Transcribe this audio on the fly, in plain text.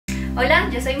Hola,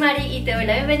 yo soy Mari y te doy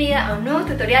la bienvenida a un nuevo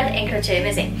tutorial en Crochet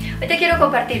MC. Hoy te quiero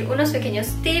compartir unos pequeños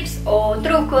tips o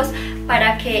trucos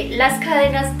para que las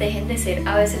cadenas dejen de ser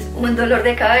a veces un dolor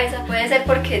de cabeza. Puede ser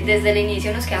porque desde el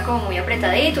inicio nos quedan como muy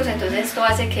apretaditos, entonces esto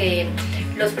hace que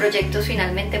los proyectos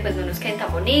finalmente pues no nos queden tan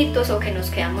bonitos o que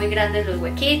nos quedan muy grandes los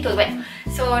huequitos. Bueno,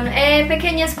 son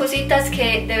pequeñas cositas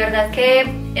que de verdad que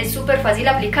es súper fácil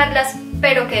aplicarlas,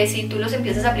 pero que si tú los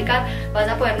empiezas a aplicar vas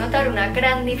a poder notar una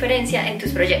gran diferencia en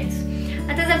tus proyectos.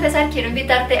 Antes de empezar quiero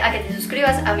invitarte a que te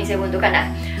suscribas a mi segundo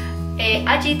canal.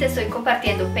 Allí te estoy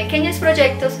compartiendo pequeños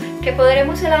proyectos que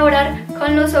podremos elaborar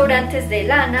con los sobrantes de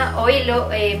lana o hilo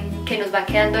que nos van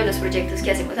quedando de los proyectos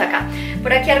que hacemos acá.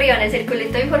 Por aquí arriba en el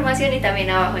circulito de información y también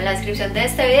abajo en la descripción de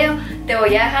este video te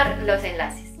voy a dejar los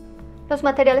enlaces. Los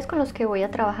materiales con los que voy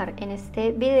a trabajar en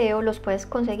este video los puedes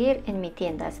conseguir en mi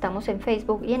tienda. Estamos en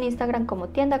Facebook y en Instagram como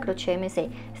tienda Crochet MC.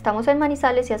 Estamos en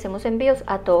Manizales y hacemos envíos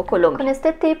a todo Colombia. Con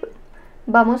este tip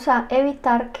vamos a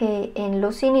evitar que en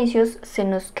los inicios se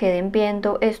nos queden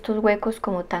viendo estos huecos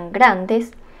como tan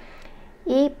grandes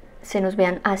y se nos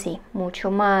vean así, mucho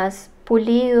más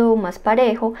pulido, más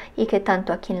parejo, y que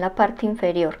tanto aquí en la parte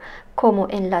inferior como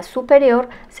en la superior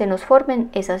se nos formen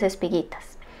esas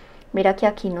espiguitas. Mira que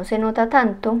aquí no se nota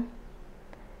tanto,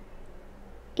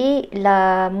 y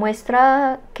la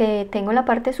muestra que tengo en la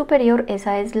parte superior,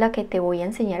 esa es la que te voy a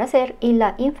enseñar a hacer, y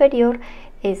la inferior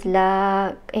es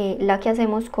la que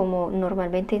hacemos como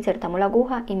normalmente insertamos la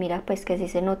aguja, y mira pues que sí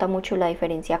se nota mucho la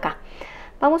diferencia acá.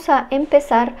 Vamos a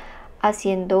empezar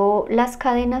haciendo las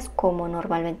cadenas como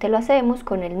normalmente lo hacemos,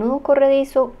 con el nudo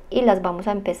corredizo, y las vamos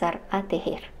a empezar a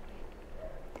tejer.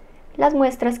 Las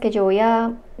muestras que yo voy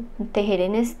a tejer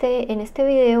en este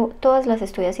video, todas las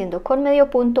estoy haciendo con medio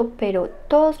punto, pero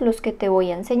todos los que te voy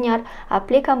a enseñar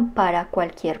aplican para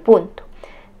cualquier punto.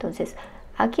 Entonces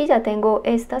aquí ya tengo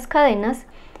estas cadenas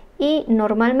y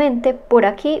normalmente por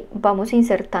aquí vamos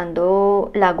insertando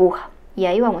la aguja y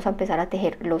ahí vamos a empezar a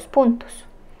tejer los puntos.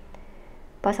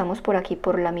 Pasamos por aquí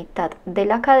por la mitad de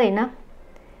la cadena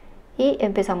y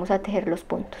empezamos a tejer los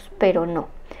puntos, pero no.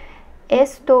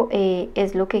 Esto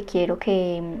es lo que quiero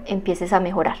que empieces a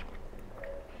mejorar.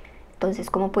 Entonces,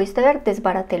 como pudiste ver,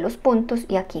 desbaraté los puntos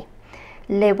y aquí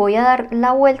le voy a dar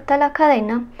la vuelta a la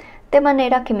cadena de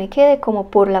manera que me quede como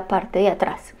por la parte de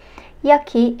atrás. Y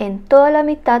aquí en toda la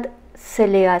mitad se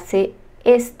le hace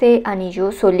este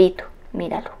anillo solito,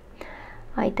 míralo.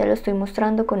 Ahí te lo estoy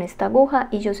mostrando con esta aguja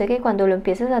y yo sé que cuando lo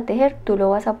empieces a tejer tú lo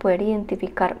vas a poder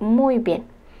identificar muy bien.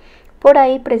 Por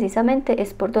ahí precisamente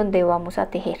es por donde vamos a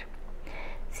tejer.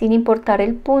 Sin importar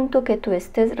el punto que tú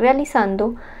estés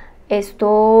realizando,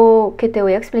 esto que te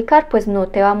voy a explicar pues no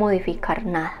te va a modificar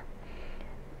nada,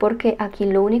 porque aquí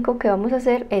lo único que vamos a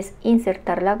hacer es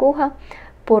insertar la aguja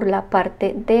por la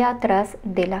parte de atrás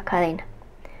de la cadena.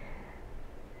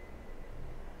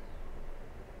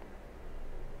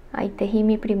 Ahí tejí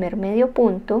mi primer medio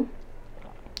punto,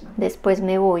 después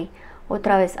me voy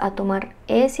otra vez a tomar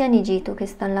ese anillito que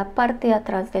está en la parte de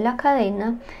atrás de la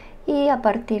cadena y a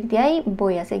partir de ahí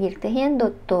voy a seguir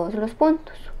tejiendo todos los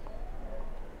puntos.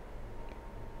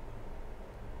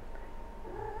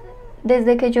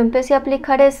 Desde que yo empecé a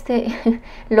aplicar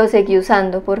lo seguí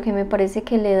usando porque me parece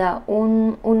que le da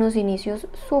unos inicios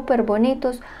súper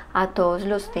bonitos a todos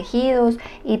los tejidos,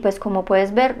 y pues como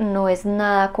puedes ver no es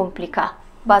nada complicado.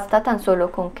 Basta tan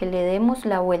solo con que le demos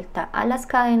la vuelta a las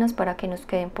cadenas para que nos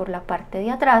queden por la parte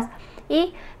de atrás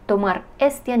y tomar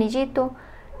este anillito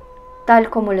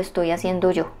tal como lo estoy haciendo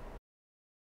yo.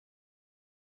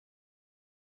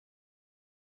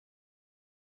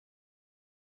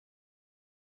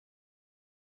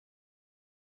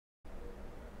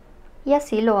 Y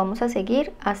así lo vamos a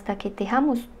seguir hasta que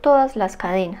tejamos todas las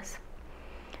cadenas.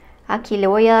 Aquí le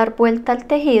voy a dar vuelta al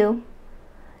tejido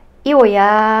y voy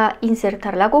a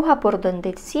insertar la aguja por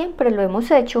donde siempre lo hemos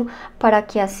hecho, para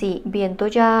que así, viendo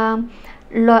ya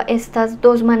estas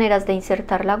dos maneras de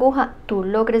insertar la aguja, tú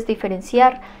logres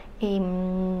diferenciar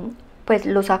pues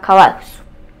los acabados.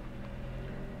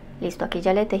 Listo, aquí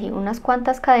ya le tejí unas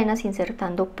cuantas cadenas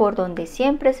insertando por donde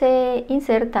siempre se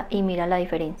inserta y mira la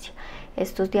diferencia.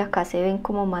 Estos de acá se ven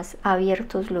como más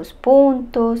abiertos los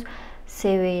puntos,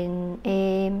 se ven,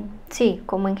 sí,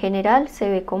 como en general se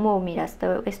ve como, mira,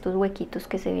 estos huequitos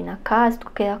que se ven acá,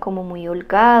 esto queda como muy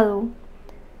holgado.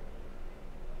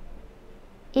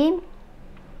 Y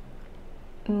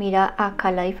mira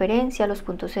acá la diferencia, los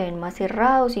puntos se ven más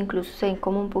cerrados, incluso se ven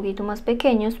como un poquito más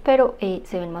pequeños, pero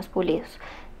se ven más pulidos.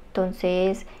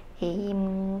 Entonces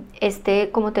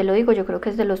como te lo digo, yo creo que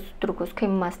es de los trucos que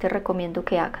más te recomiendo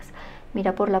que hagas.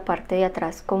 Mira por la parte de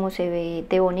atrás cómo se ve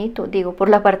de bonito, digo por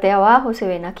la parte de abajo se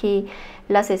ven aquí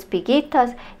las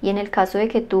espiguitas, y en el caso de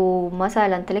que tú más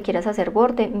adelante le quieras hacer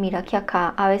borde, mira que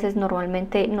acá a veces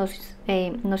normalmente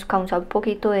nos causa un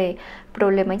poquito de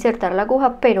problema insertar la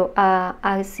aguja, pero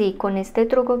así con este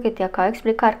truco que te acabo de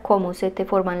explicar cómo se te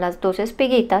forman las dos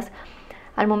espiguitas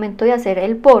al momento de hacer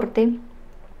el borde,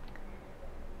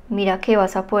 mira que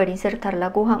vas a poder insertar la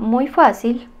aguja muy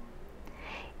fácil.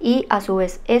 Y a su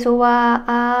vez eso va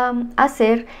a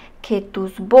hacer que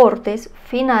tus bordes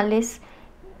finales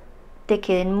te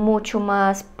queden mucho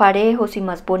más parejos y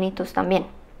más bonitos también.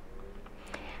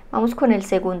 Vamos con el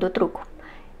segundo truco.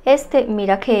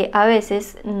 Mira que a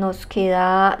veces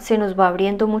se nos va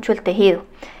abriendo mucho el tejido.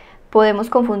 Podemos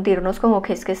confundirnos como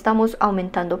que es que estamos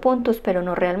aumentando puntos, pero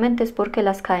no, realmente es porque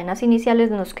las cadenas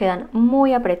iniciales nos quedan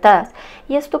muy apretadas,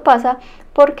 y esto pasa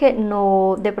porque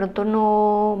de pronto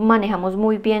no manejamos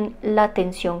muy bien la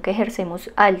tensión que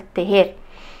ejercemos al tejer.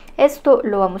 Esto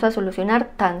lo vamos a solucionar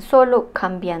tan solo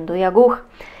cambiando de aguja.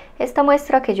 Esta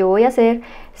muestra que yo voy a hacer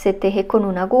se teje con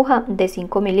una aguja de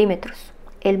 5 milímetros.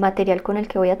 El material con el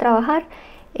que voy a trabajar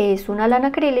es una lana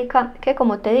acrílica que,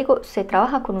 como te digo, se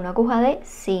trabaja con una aguja de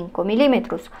 5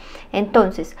 milímetros.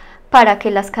 Entonces, para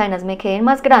que las cadenas me queden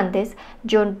más grandes,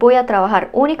 yo voy a trabajar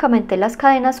únicamente las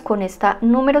cadenas con esta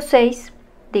número 6,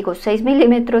 digo 6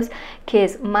 milímetros, que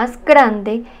es más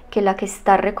grande que la que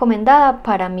está recomendada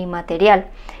para mi material.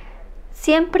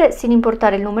 Siempre, sin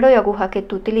importar el número de aguja que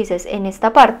tú utilices en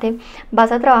esta parte,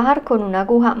 vas a trabajar con una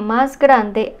aguja más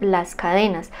grande las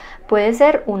cadenas. Puede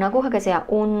ser una aguja que sea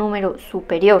un número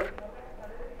superior.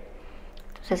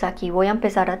 Entonces aquí voy a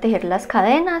empezar a tejer las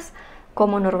cadenas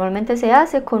como normalmente se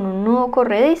hace, con un nudo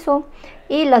corredizo,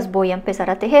 y las voy a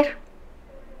empezar a tejer.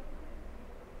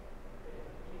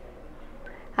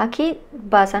 Aquí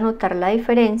vas a notar la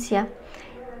diferencia,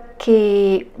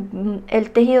 que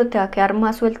el tejido te va a quedar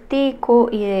más sueltico,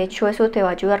 y de hecho eso te va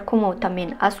a ayudar como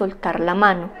también a soltar la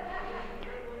mano.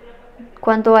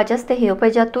 Cuando hayas tejido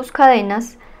pues ya tus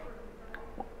cadenas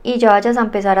y ya vayas a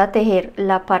empezar a tejer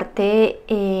la parte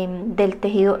del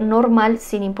tejido normal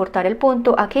sin importar el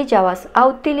punto, aquí ya vas a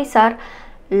utilizar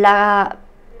la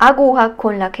aguja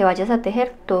con la que vayas a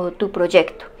tejer todo tu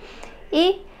proyecto.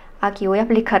 Y aquí voy a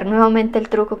aplicar nuevamente el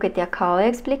truco que te acabo de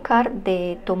explicar,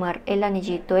 de tomar el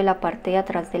anillito de la parte de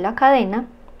atrás de la cadena,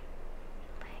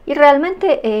 y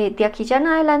realmente de aquí ya en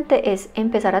adelante es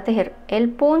empezar a tejer el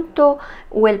punto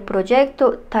o el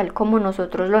proyecto tal como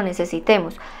nosotros lo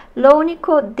necesitemos. Lo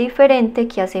único diferente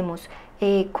que hacemos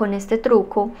con este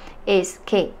truco es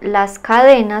que las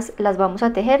cadenas las vamos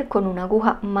a tejer con una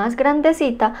aguja más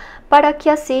grandecita, para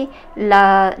que así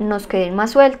nos queden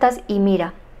más sueltas. Y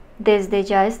mira, desde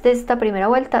esta primera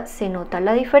vuelta se nota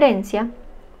la diferencia.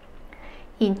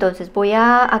 Y entonces voy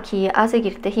aquí a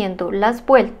seguir tejiendo las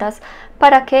vueltas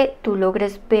para que tú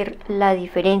logres ver la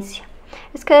diferencia.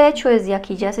 Es que de hecho desde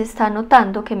aquí ya se está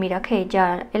notando que mira que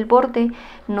ya el borde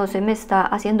no se me está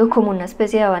haciendo como una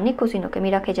especie de abanico, sino que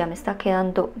mira que ya me está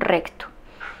quedando recto.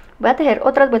 Voy a tejer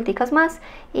otras vuelticas más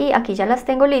y aquí ya las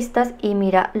tengo listas, y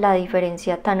mira la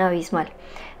diferencia tan abismal.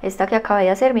 Esta que acabé de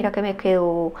hacer, mira que me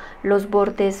quedó los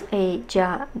bordes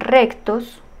ya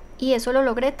rectos, y eso lo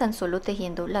logré tan solo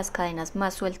tejiendo las cadenas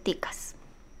más suelticas.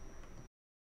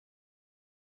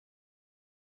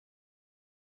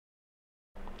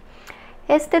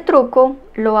 Este truco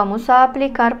lo vamos a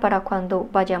aplicar para cuando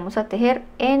vayamos a tejer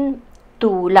en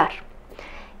tubular.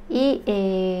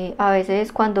 Y a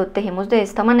veces cuando tejemos de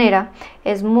esta manera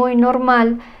es muy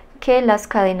normal que las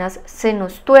cadenas se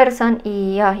nos tuerzan,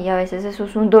 y a veces eso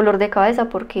es un dolor de cabeza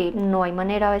porque no hay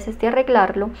manera a veces de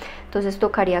arreglarlo. Entonces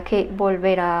tocaría que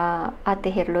volver a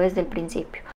tejerlo desde el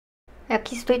principio.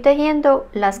 Aquí estoy tejiendo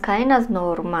las cadenas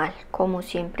normal, como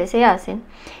siempre se hacen,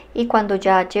 y cuando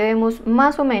ya llevemos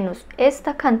más o menos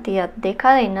esta cantidad de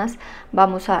cadenas,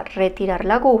 vamos a retirar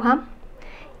la aguja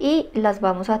y las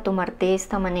vamos a tomar de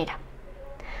esta manera,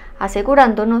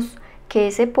 asegurándonos que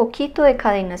ese poquito de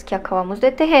cadenas que acabamos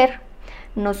de tejer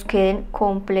nos queden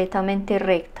completamente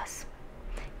rectas,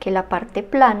 que la parte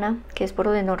plana, que es por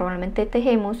donde normalmente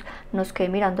tejemos, nos quede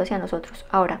mirando hacia nosotros.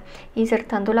 Ahora,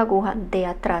 insertando la aguja de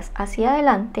atrás hacia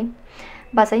adelante,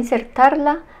 vas a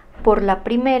insertarla por la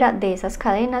primera de esas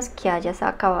cadenas que hayas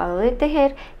acabado de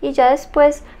tejer, y ya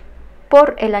después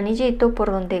por el anillito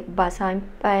por donde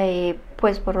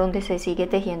por donde se sigue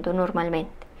tejiendo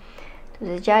normalmente.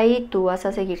 Entonces ya ahí tú vas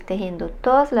a seguir tejiendo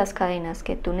todas las cadenas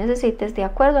que tú necesites de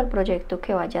acuerdo al proyecto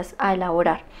que vayas a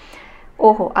elaborar.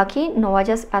 Ojo, aquí no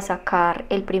vayas a sacar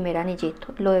el primer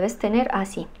anillito, lo debes tener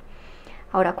así.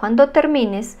 Ahora cuando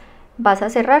termines, vas a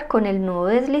cerrar con el nudo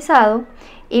deslizado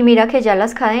y mira que ya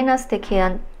las cadenas te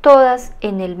quedan todas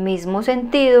en el mismo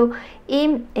sentido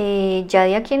y ya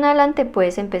de aquí en adelante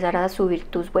puedes empezar a subir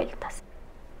tus vueltas.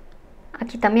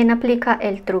 Aquí también aplica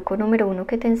el truco número 1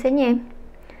 que te enseñé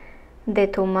de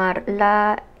tomar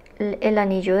el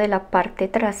anillo de la parte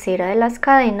trasera de las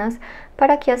cadenas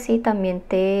para que así también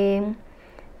te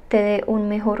dé un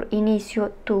mejor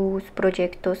inicio tus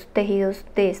proyectos tejidos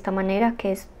de esta manera,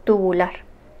 que es tubular.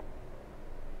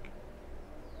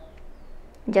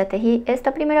 Ya tejí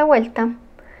esta primera vuelta.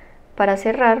 Para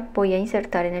cerrar voy a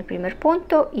insertar en el primer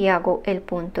punto y hago el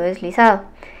punto deslizado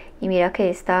y mira que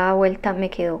esta vuelta me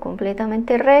quedó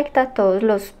completamente recta, todos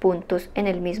los puntos en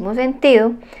el mismo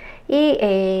sentido.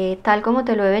 Y tal como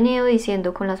te lo he venido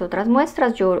diciendo con las otras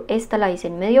muestras, yo esta la hice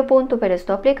en medio punto, pero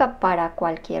esto aplica para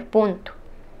cualquier punto.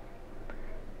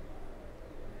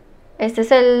 Este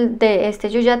es este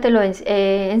yo ya te lo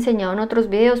he enseñado en otros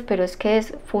videos, pero es que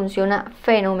funciona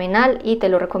fenomenal y te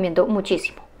lo recomiendo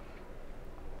muchísimo.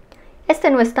 Este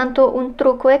no es tanto un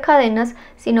truco de cadenas,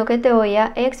 sino que te voy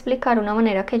a explicar una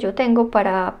manera que yo tengo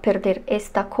para perder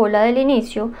esta cola del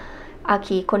inicio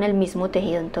aquí con el mismo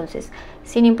tejido. Entonces,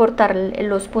 sin importar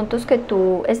los puntos que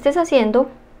tú estés haciendo,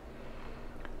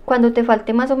 cuando te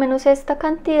falte más o menos esta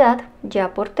cantidad,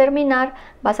 ya por terminar,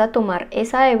 vas a tomar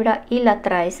esa hebra y la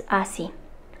traes así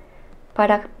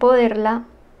para poderla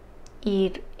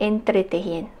ir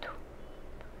entretejiendo.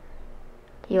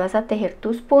 Y vas a tejer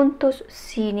tus puntos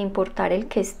sin importar el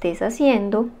que estés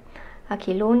haciendo.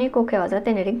 Aquí lo único que vas a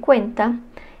tener en cuenta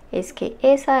es que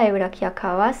esa hebra que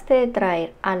acabaste de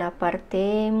traer a la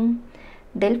parte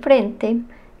del frente,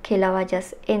 que la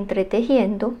vayas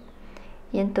entretejiendo,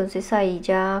 y entonces ahí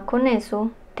ya con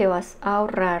eso te vas a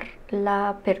ahorrar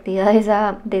la pérdida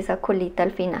de esa colita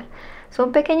al final.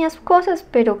 Son pequeñas cosas,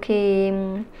 pero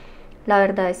que la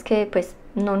verdad es que pues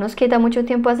no nos queda mucho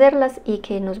tiempo hacerlas y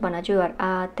que nos van a ayudar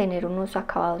a tener unos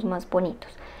acabados más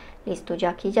bonitos. Listo, ya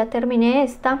aquí ya terminé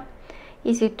esta.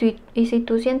 Y si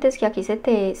tú sientes que aquí se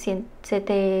te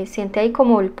siente ahí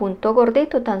como el punto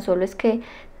gordito, tan solo es que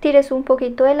tires un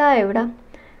poquito de la hebra,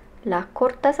 la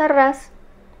cortas a ras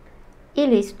y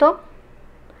listo.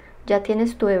 Ya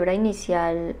tienes tu hebra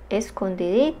inicial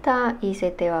escondidita y se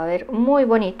te va a ver muy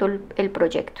bonito el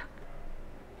proyecto.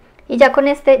 Y ya con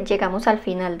este llegamos al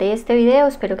final de este video.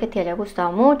 Espero que te haya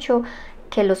gustado mucho,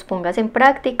 que los pongas en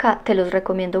práctica. Te los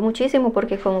recomiendo muchísimo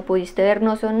porque, como pudiste ver,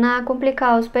 no son nada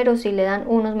complicados, pero sí le dan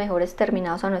unos mejores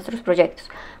terminados a nuestros proyectos.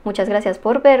 Muchas gracias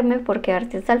por verme, por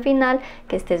quedarte hasta el final,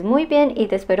 que estés muy bien y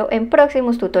te espero en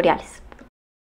próximos tutoriales.